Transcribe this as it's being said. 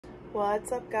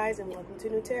What's up, guys, and welcome to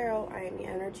New Tarot. I am the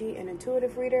energy and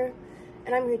intuitive reader,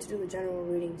 and I'm here to do the general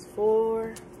readings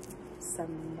for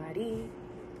somebody.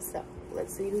 So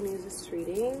let's see who needs this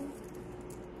reading.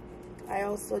 I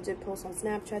also did post on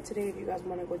Snapchat today. If you guys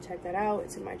want to go check that out,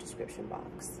 it's in my description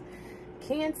box.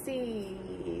 Cancers,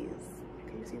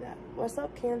 can you see that? What's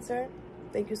up, Cancer?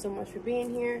 Thank you so much for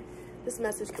being here. This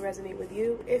message can resonate with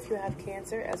you if you have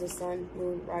Cancer as a sun,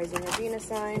 moon, rising, or Venus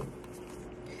sign.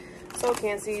 So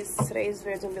Cancers, today's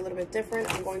video is going to be a little bit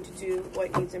different. I'm going to do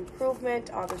what needs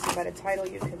improvement. Obviously by the title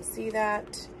you can see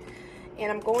that.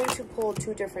 And I'm going to pull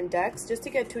two different decks just to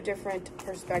get two different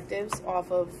perspectives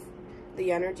off of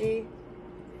the energy.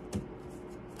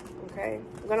 Okay,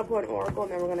 I'm going to pull an oracle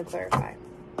and then we're going to clarify.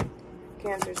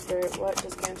 Cancer spirit, what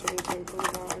does Cancer need to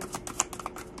improve on?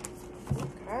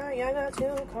 Okay, I got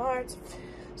two cards.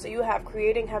 So you have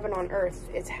creating heaven on earth.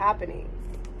 It's happening.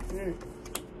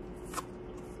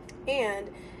 And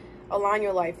align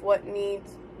your life. What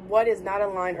is not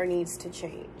aligned or needs to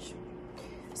change.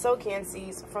 So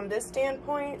Cancers, from this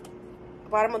standpoint,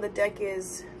 bottom of the deck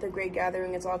is the great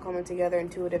gathering. It's all coming together.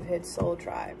 Intuitive hit, soul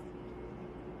tribe.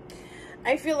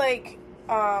 I feel like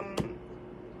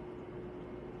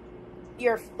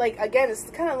you're like, again,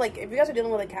 it's kind of like if you guys are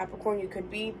dealing with a Capricorn, you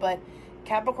could be, but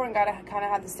Capricorn gotta kind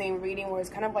of have the same reading where it's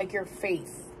kind of like your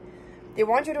faith. They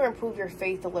want you to improve your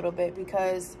faith a little bit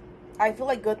because I feel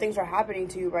like good things are happening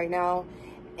to you right now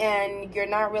and you're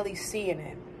not really seeing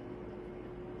it.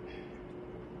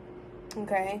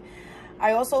 Okay.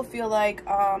 I also feel like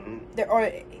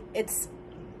it's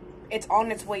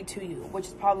on its way to you, which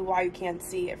is probably why you can't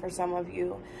see it for some of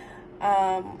you.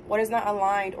 What is not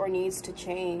aligned or needs to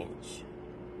change.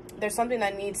 There's something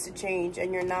that needs to change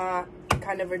and you're not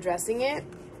kind of addressing it.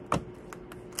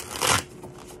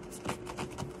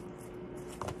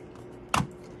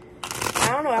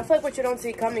 I don't know. I feel like what you don't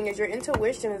see coming is your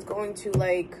intuition is going to,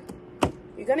 like,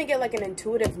 you're going to get like an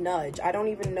intuitive nudge. I don't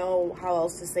even know how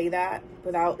else to say that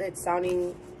without it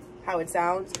sounding how it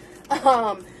sounds.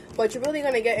 But you're really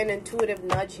going to get an intuitive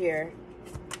nudge here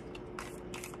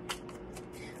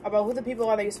about who the people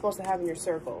are that you're supposed to have in your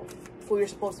circle, who you're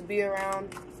supposed to be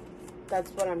around. That's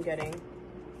what I'm getting.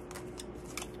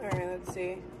 All right, let's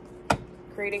see.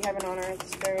 Creating heaven on earth,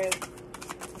 spirit.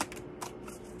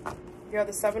 You have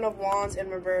the Seven of Wands in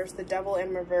reverse, the Devil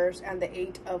in reverse, and the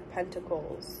Eight of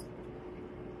Pentacles.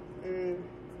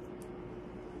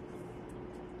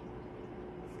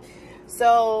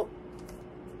 So,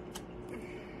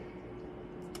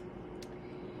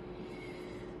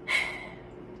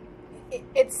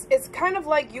 it's kind of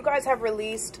like you guys have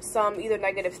released some either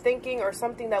negative thinking or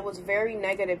something that was very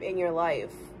negative in your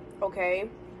life, okay?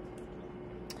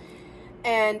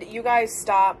 And you guys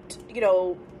stopped, you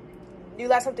know, you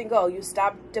let something go. You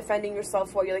stopped defending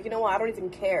yourself for it. You're like, you know what, I don't even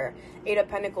care. Eight of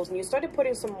Pentacles. And you started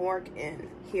putting some work in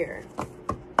here.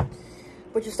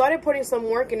 But you started putting some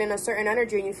work in a certain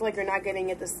energy and you feel like you're not getting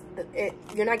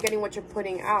you're not getting what you're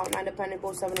putting out. Nine of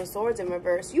Pentacles, Seven of Swords in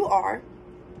reverse. You are.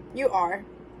 You are.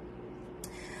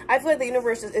 I feel like the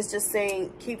universe is just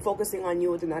saying, keep focusing on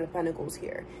you with the Nine of Pentacles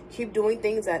here. Keep doing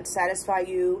things that satisfy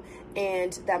you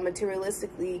and that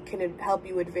materialistically can help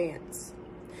you advance.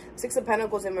 Six of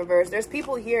Pentacles in reverse. There's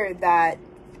people here that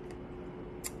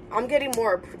I'm getting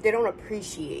more, they don't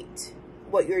appreciate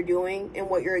what you're doing and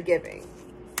what you're giving.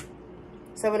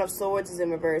 Seven of Swords is in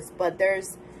reverse, but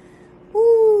there's,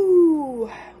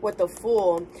 with the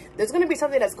Fool, there's going to be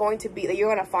something that's going to be, that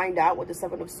you're going to find out with the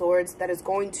Seven of Swords, that is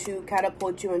going to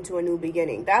catapult you into a new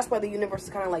beginning. That's why the universe is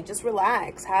kind of like, just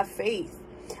relax, have faith.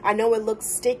 I know it looks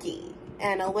sticky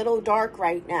and a little dark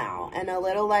right now and a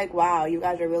little like, wow, you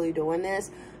guys are really doing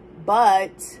this.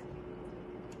 But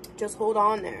just hold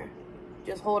on there.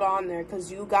 Just hold on there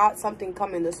because you got something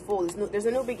coming. This Fool. There's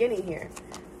a new beginning here.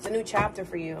 It's a new chapter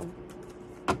for you.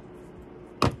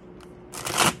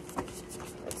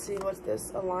 Let's see. What's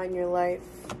this? Align your life.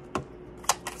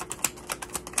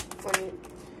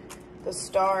 The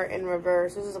Star in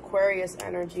reverse. This is Aquarius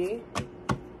energy.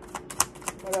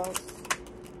 What else?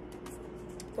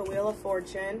 The Wheel of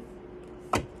Fortune.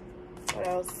 What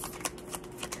else?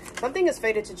 Something is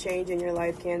fated to change in your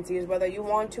life, Cancers, whether you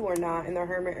want to or not. In the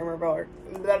Hermit in reverse,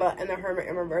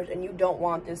 and you don't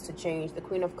want this to change. The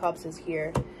Queen of Cups is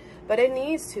here, but it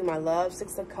needs to, my love.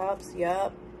 Six of Cups,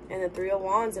 yep, and the Three of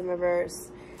Wands in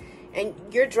reverse. And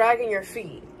you're dragging your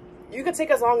feet. You can take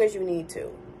as long as you need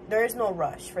to. There is no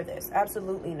rush for this,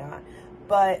 absolutely not.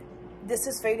 But this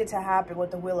is fated to happen with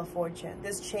the Wheel of Fortune.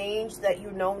 This change that you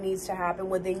know needs to happen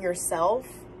within yourself.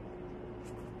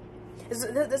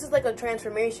 This is like a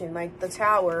transformation, like the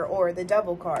Tower or the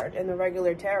Devil card in the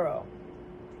regular tarot.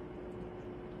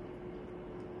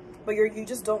 but you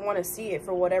just don't want to see it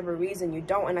for whatever reason. You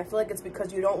don't, and I feel like it's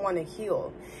because you don't want to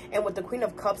heal. And with the Queen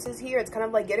of Cups is here, it's kind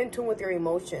of like get in tune with your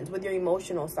emotions, with your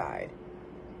emotional side.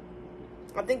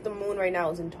 I think the moon right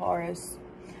now is in Taurus.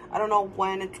 I don't know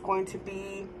when it's going to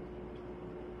be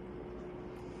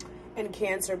in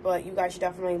Cancer, but you guys should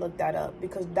definitely look that up,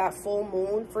 because that full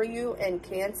moon for you in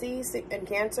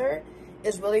Cancer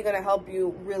is really going to help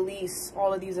you release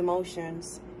all of these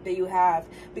emotions that you have,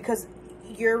 because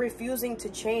you're refusing to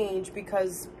change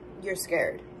because you're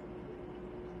scared.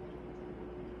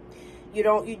 You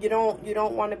don't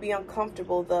want to be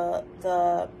uncomfortable.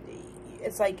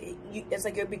 It's like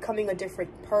you're becoming a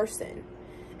different person,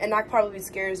 and that probably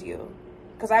scares you,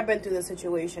 because I've been through this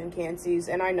situation, Cancies,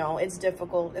 and I know it's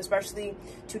difficult, especially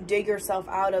to dig yourself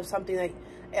out of something like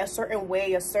a certain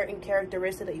way, a certain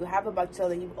characteristic that you have about yourself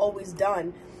that you've always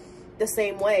done the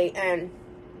same way. And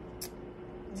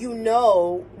you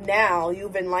know, now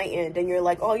you've enlightened and you're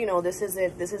like, oh, you know, this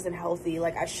isn't healthy.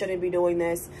 Like, I shouldn't be doing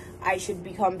this. I should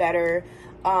become better.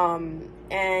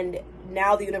 And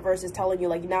now the universe is telling you,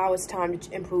 like, now it's time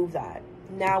to improve that.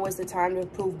 Now is the time to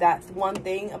improve that one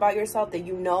thing about yourself that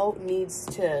you know needs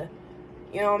to,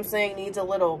 you know what I'm saying, needs a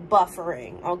little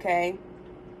buffering, okay?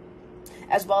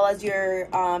 As well as your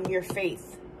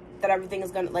faith, that everything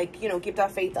is gonna, like, you know, keep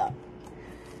that faith up.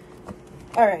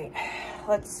 All right,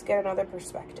 let's get another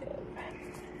perspective.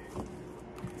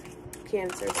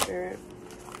 Cancer spirit.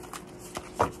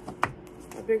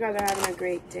 Hope you guys are having a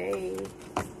great day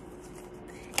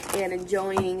and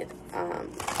enjoying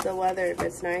the weather if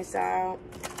it's nice out.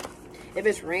 If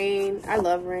it's rain, I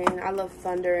love rain. I love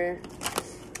thunder.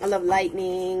 I love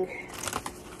lightning.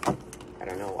 I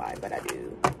don't know why, but I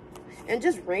do. And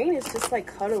just rain is just like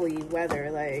cuddly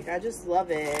weather. Like, I just love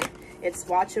it. It's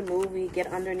watch a movie, get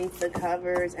underneath the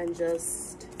covers, and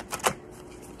just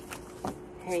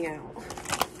hang out.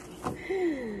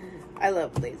 I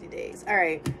love lazy days. All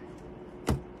right.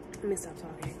 Let me stop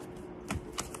talking.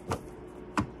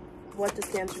 What does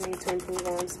Cancer need to improve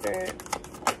on, Spirit?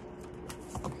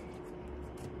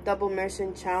 Double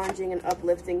mission, challenging and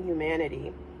uplifting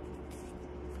humanity.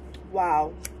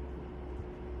 Wow.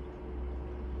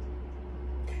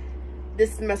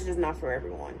 This message is not for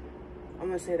everyone. I'm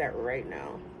going to say that right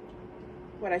now.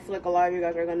 But I feel like a lot of you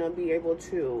guys are going to be able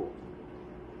to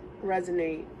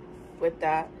resonate with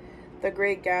that. The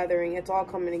Great Gathering, it's all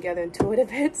coming together.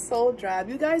 Intuitive hit, Soul Drive.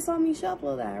 You guys saw me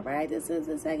shuffle that, right? This is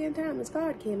the second time this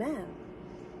card came out.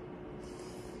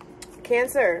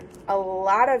 Cancer, a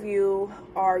lot of you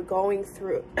are going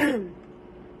through...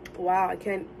 Wow, I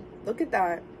can't... Look at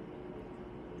that.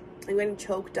 I'm getting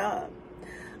choked up.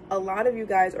 A lot of you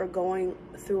guys are going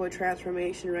through a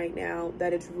transformation right now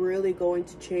that it's really going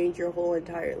to change your whole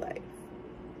entire life.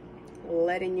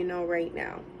 Letting you know right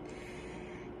now.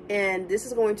 And this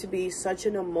is going to be such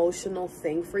an emotional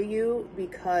thing for you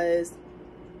because,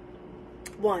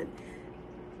 one,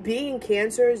 being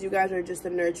Cancers, you guys are just the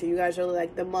nurture. You guys are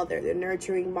like the mother, the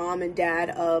nurturing mom and dad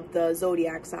of the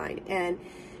zodiac sign. And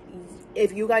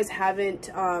if you guys haven't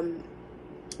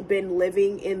been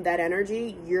living in that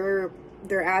energy,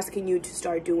 they're asking you to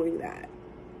start doing that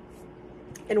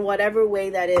in whatever way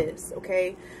that is,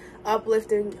 okay?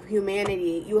 Uplifting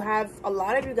humanity. You have, a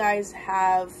lot of you guys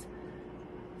have,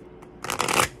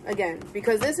 again,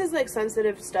 because this is like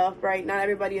sensitive stuff, right? Not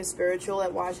everybody is spiritual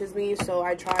that watches me, so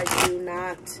I try to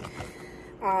not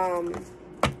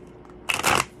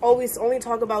always only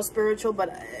talk about spiritual,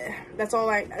 but that's all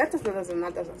that's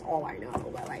all I know,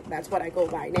 but like that's what I go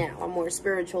by now. I'm more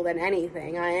spiritual than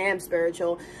anything. I am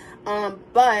spiritual,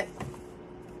 but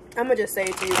I'm gonna just say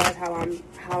to you guys how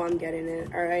I'm getting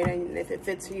it, all right? And if it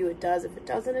fits for you, it does. If it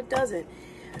doesn't, it doesn't.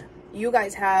 You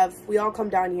guys we all come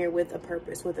down here with a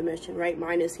purpose, with a mission, right?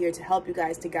 Mine is here to help you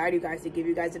guys, to guide you guys, to give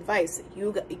you guys advice.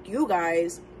 You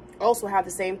guys also have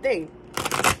the same thing.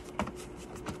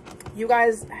 You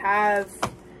guys have,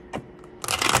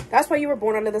 that's why you were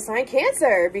born under the sign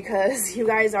Cancer, because you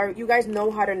guys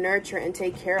know how to nurture and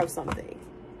take care of something.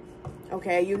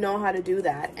 Okay, you know how to do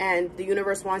that, and the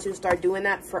universe wants you to start doing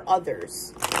that for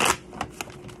others,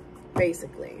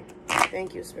 basically.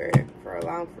 Thank you, Spirit,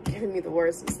 for giving me the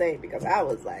words to say, because I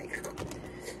was like,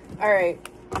 all right,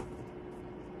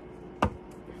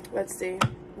 let's see,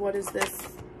 what is this?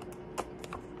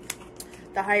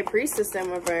 The High Priestess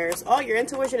in reverse. Oh, your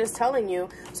intuition is telling you,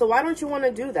 so why don't you want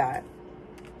to do that?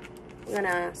 I'm gonna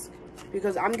ask,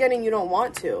 because I'm getting you don't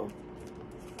want to.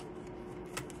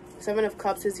 Seven of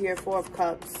Cups is here, Four of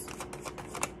Cups.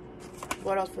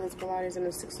 What else for this Pilates? And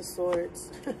the Six of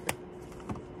Swords.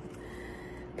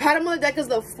 Bottom of the deck is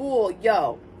the Fool.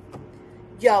 Yo.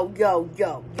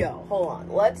 Hold on.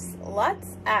 Let's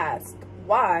ask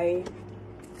why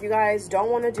you guys don't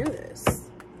want to do this.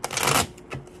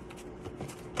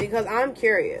 Because I'm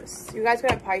curious. You guys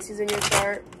could have Pisces in your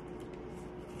chart.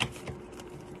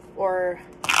 Or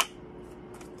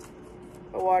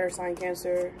a water sign,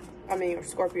 Cancer. I mean, or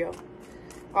Scorpio.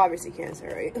 Obviously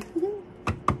Cancer, right?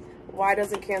 Why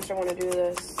doesn't Cancer want to do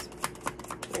this?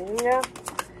 Yeah.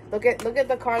 Look at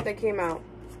the card that came out.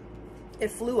 It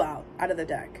flew out of the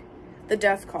deck. The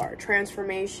Death card,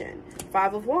 transformation,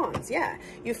 5 of Wands. Yeah,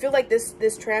 you feel like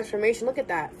this transformation. Look at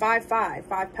that, 5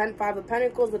 of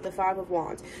Pentacles with the 5 of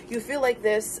Wands. You feel like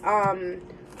this. I'm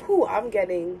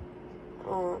getting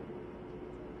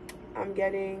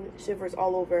shivers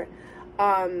all over.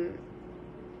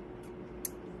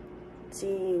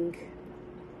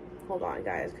 Hold on,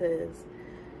 guys, because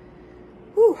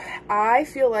I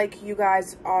feel like you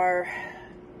guys are.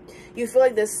 You feel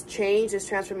like this change, this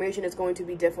transformation is going to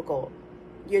be difficult.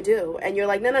 You do. And you're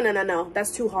like, no.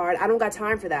 That's too hard. I don't got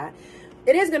time for that.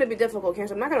 It is going to be difficult,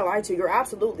 Cancer. I'm not going to lie to you. You're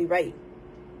absolutely right.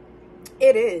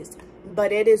 It is.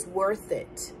 But it is worth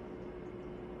it.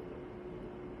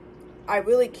 I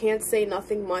really can't say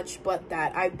nothing much but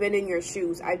that. I've been in your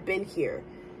shoes. I've been here.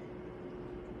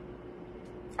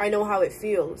 I know how it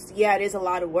feels. Yeah, it is a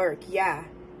lot of work. Yeah.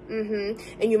 And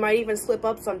you might even slip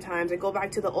up sometimes and go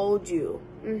back to the old you.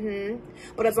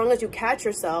 But as long as you catch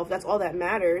yourself, that's all that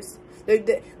matters.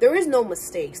 There is no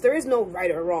mistakes. There is no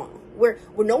right or wrong. Where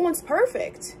no one's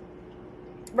perfect.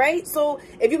 Right? So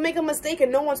if you make a mistake and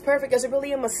no one's perfect, is it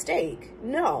really a mistake?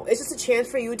 No. It's just a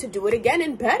chance for you to do it again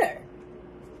and better.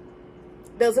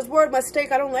 There's this word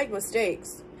mistake. I don't like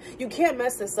mistakes. You can't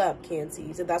mess this up,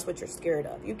 Cancies, if that's what you're scared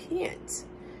of. You can't.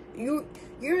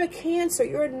 You're a Cancer.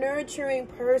 You're a nurturing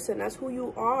person. That's who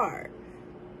you are.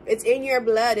 It's in your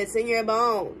blood. It's in your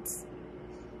bones.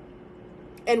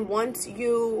 And once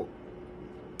you,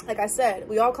 like I said,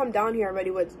 we all come down here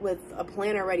already with a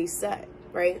plan already set,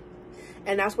 right?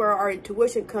 And that's where our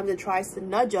intuition comes and tries to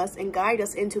nudge us and guide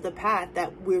us into the path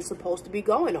that we're supposed to be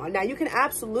going on. Now, you can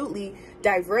absolutely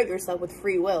divert yourself with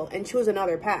free will and choose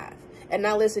another path and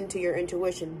not listen to your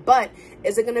intuition. But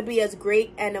is it going to be as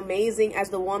great and amazing as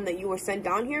the one that you were sent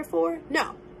down here for?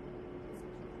 No.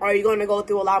 Are you going to go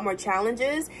through a lot more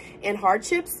challenges and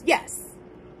hardships? Yes.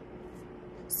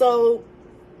 So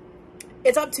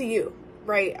it's up to you,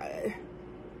 right?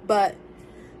 But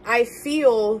I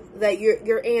feel that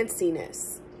your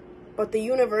antsiness, but the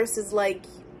universe is like,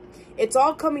 it's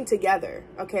all coming together.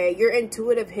 Okay, your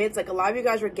intuitive hits, like a lot of you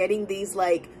guys are getting these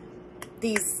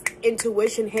these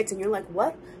intuition hits, and you're like,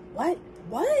 what,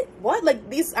 like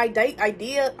these ideas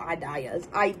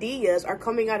are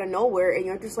coming out of nowhere, and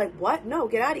you're just like, what? No,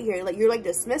 get out of here. Like, you're like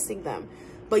dismissing them,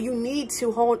 but you need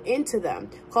to hold into them.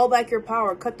 Call back your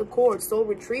power, cut the cord, soul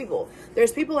retrieval.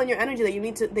 There's people in your energy that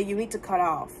you need to cut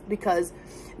off, because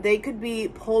they could be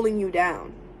pulling you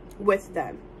down with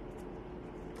them.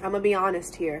 I'm gonna be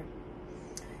honest here.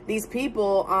 These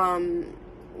people,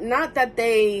 not that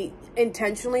they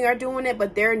intentionally are doing it,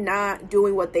 but they're not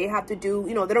doing what they have to do.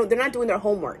 You know, they're not doing their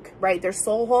homework, right? Their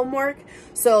soul homework.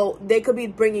 So they could be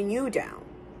bringing you down,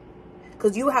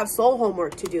 because you have soul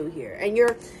homework to do here. And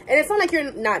it's not like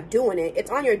you're not doing it.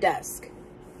 It's on your desk.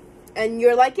 And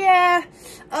you're like, yeah,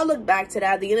 I'll look back to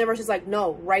that. The universe is like,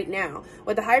 no, right now.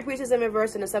 With the High Priestess in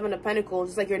reverse and the 7 of Pentacles,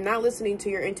 it's like you're not listening to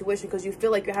your intuition, because you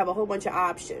feel like you have a whole bunch of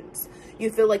options. You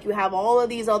feel like you have all of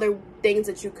these other things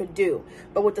that you could do.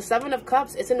 But with the 7 of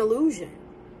Cups, it's an illusion.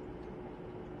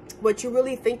 What you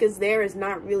really think is there is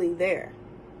not really there.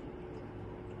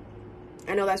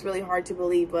 I know that's really hard to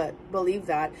believe, but believe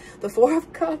that. The 4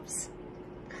 of Cups.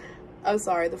 I'm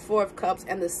sorry, the 4 of Cups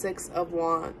and the 6 of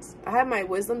Wands. I had my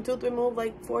wisdom tooth removed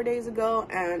like 4 days ago,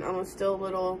 and I'm still a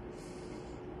little,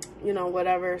 you know,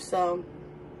 whatever. So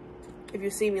if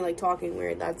you see me like talking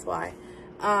weird, that's why.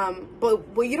 But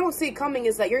what you don't see coming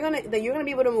is that you're gonna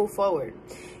be able to move forward.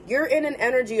 You're in an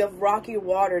energy of rocky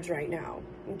waters right now,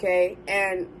 okay?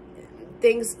 And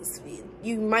things,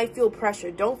 you might feel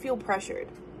pressured. Don't feel pressured.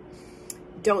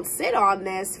 Don't sit on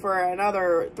this for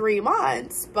another 3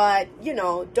 months, but, you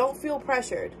know, don't feel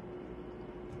pressured.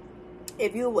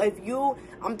 If you,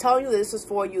 I'm telling you, this is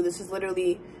for you. This is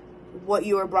literally what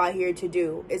you are brought here to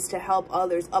do, is to help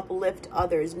others, uplift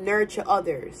others, nurture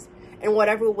others in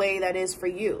whatever way that is for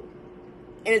you.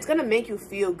 And it's going to make you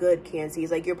feel good,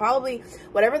 Cancies. Like, you're probably,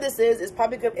 whatever this is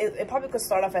probably good. It probably could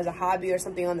start off as a hobby or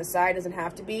something on the side. It doesn't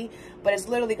have to be. But it's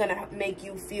literally going to make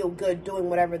you feel good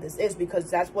doing whatever this is, because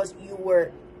that's what you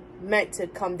were meant to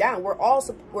come down. We're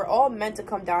all meant to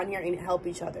come down here and help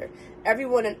each other.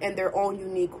 Everyone in their own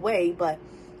unique way. But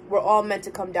we're all meant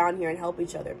to come down here and help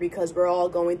each other, because we're all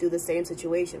going through the same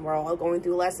situation. We're all going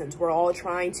through lessons. We're all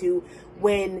trying to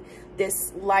win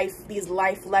these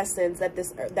life lessons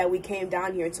that we came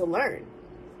down here to learn.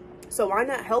 So why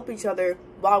not help each other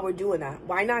while we're doing that?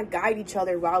 Why not guide each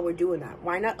other while we're doing that?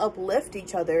 Why not uplift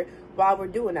each other while we're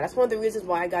doing that? That's one of the reasons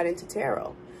why I got into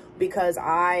tarot, because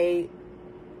I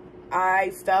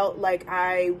felt like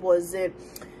I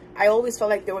always felt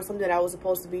like there was something that I was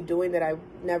supposed to be doing that I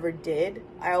never did.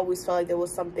 I always felt like there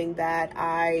was something that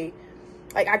I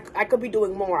could be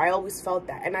doing more. I always felt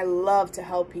that. And I love to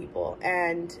help people.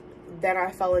 And then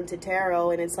I fell into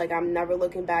tarot, and it's like, I'm never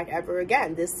looking back ever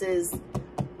again.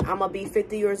 I'm gonna be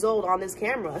 50 years old on this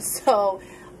camera. So,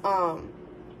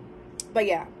 but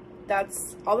yeah,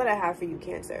 that's all that I have for you,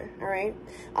 Cancer. All right.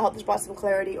 I hope this brought some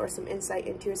clarity or some insight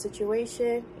into your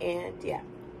situation. And yeah,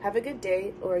 have a good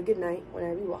day or a good night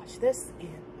whenever you watch this, and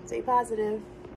stay positive.